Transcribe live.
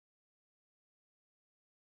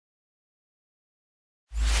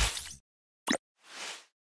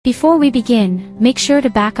Before we begin, make sure to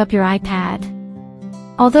back up your iPad.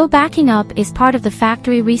 Although backing up is part of the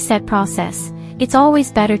factory reset process, it's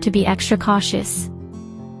always better to be extra cautious.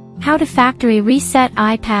 How to factory reset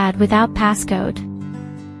iPad without passcode.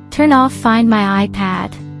 Turn off Find My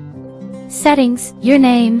iPad. Settings, your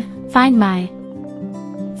name, Find My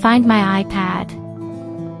iPad.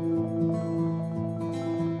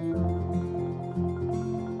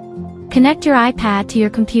 Connect your iPad to your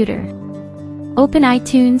computer. Open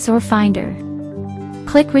iTunes or Finder.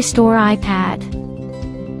 Click Restore iPad.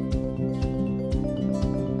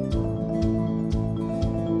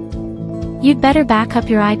 You'd better back up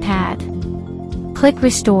your iPad. Click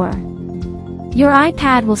Restore. Your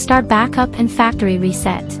iPad will start backup and factory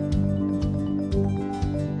reset.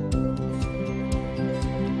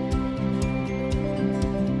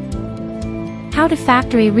 How to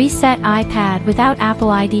factory reset iPad without Apple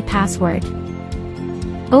ID password.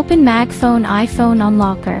 Open MagFone iPhone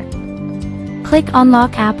Unlocker. Click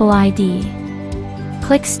Unlock Apple ID.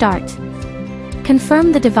 Click Start.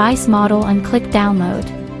 Confirm the device model and click Download.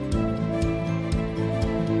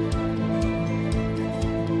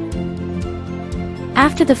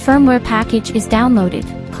 After the firmware package is downloaded,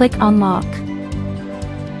 click Unlock.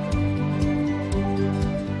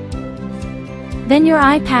 Then your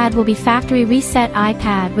iPad will be factory reset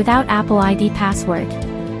iPad without Apple ID password.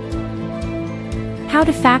 How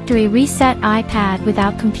to factory reset iPad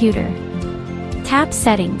without computer. Tap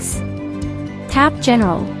Settings. Tap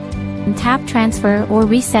General. And tap Transfer or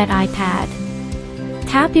Reset iPad.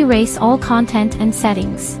 Tap Erase all content and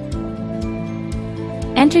settings.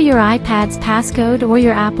 Enter your iPad's passcode or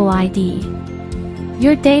your Apple ID.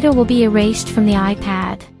 Your data will be erased from the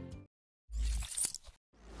iPad.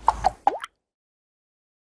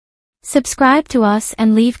 Subscribe to us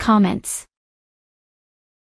and leave comments.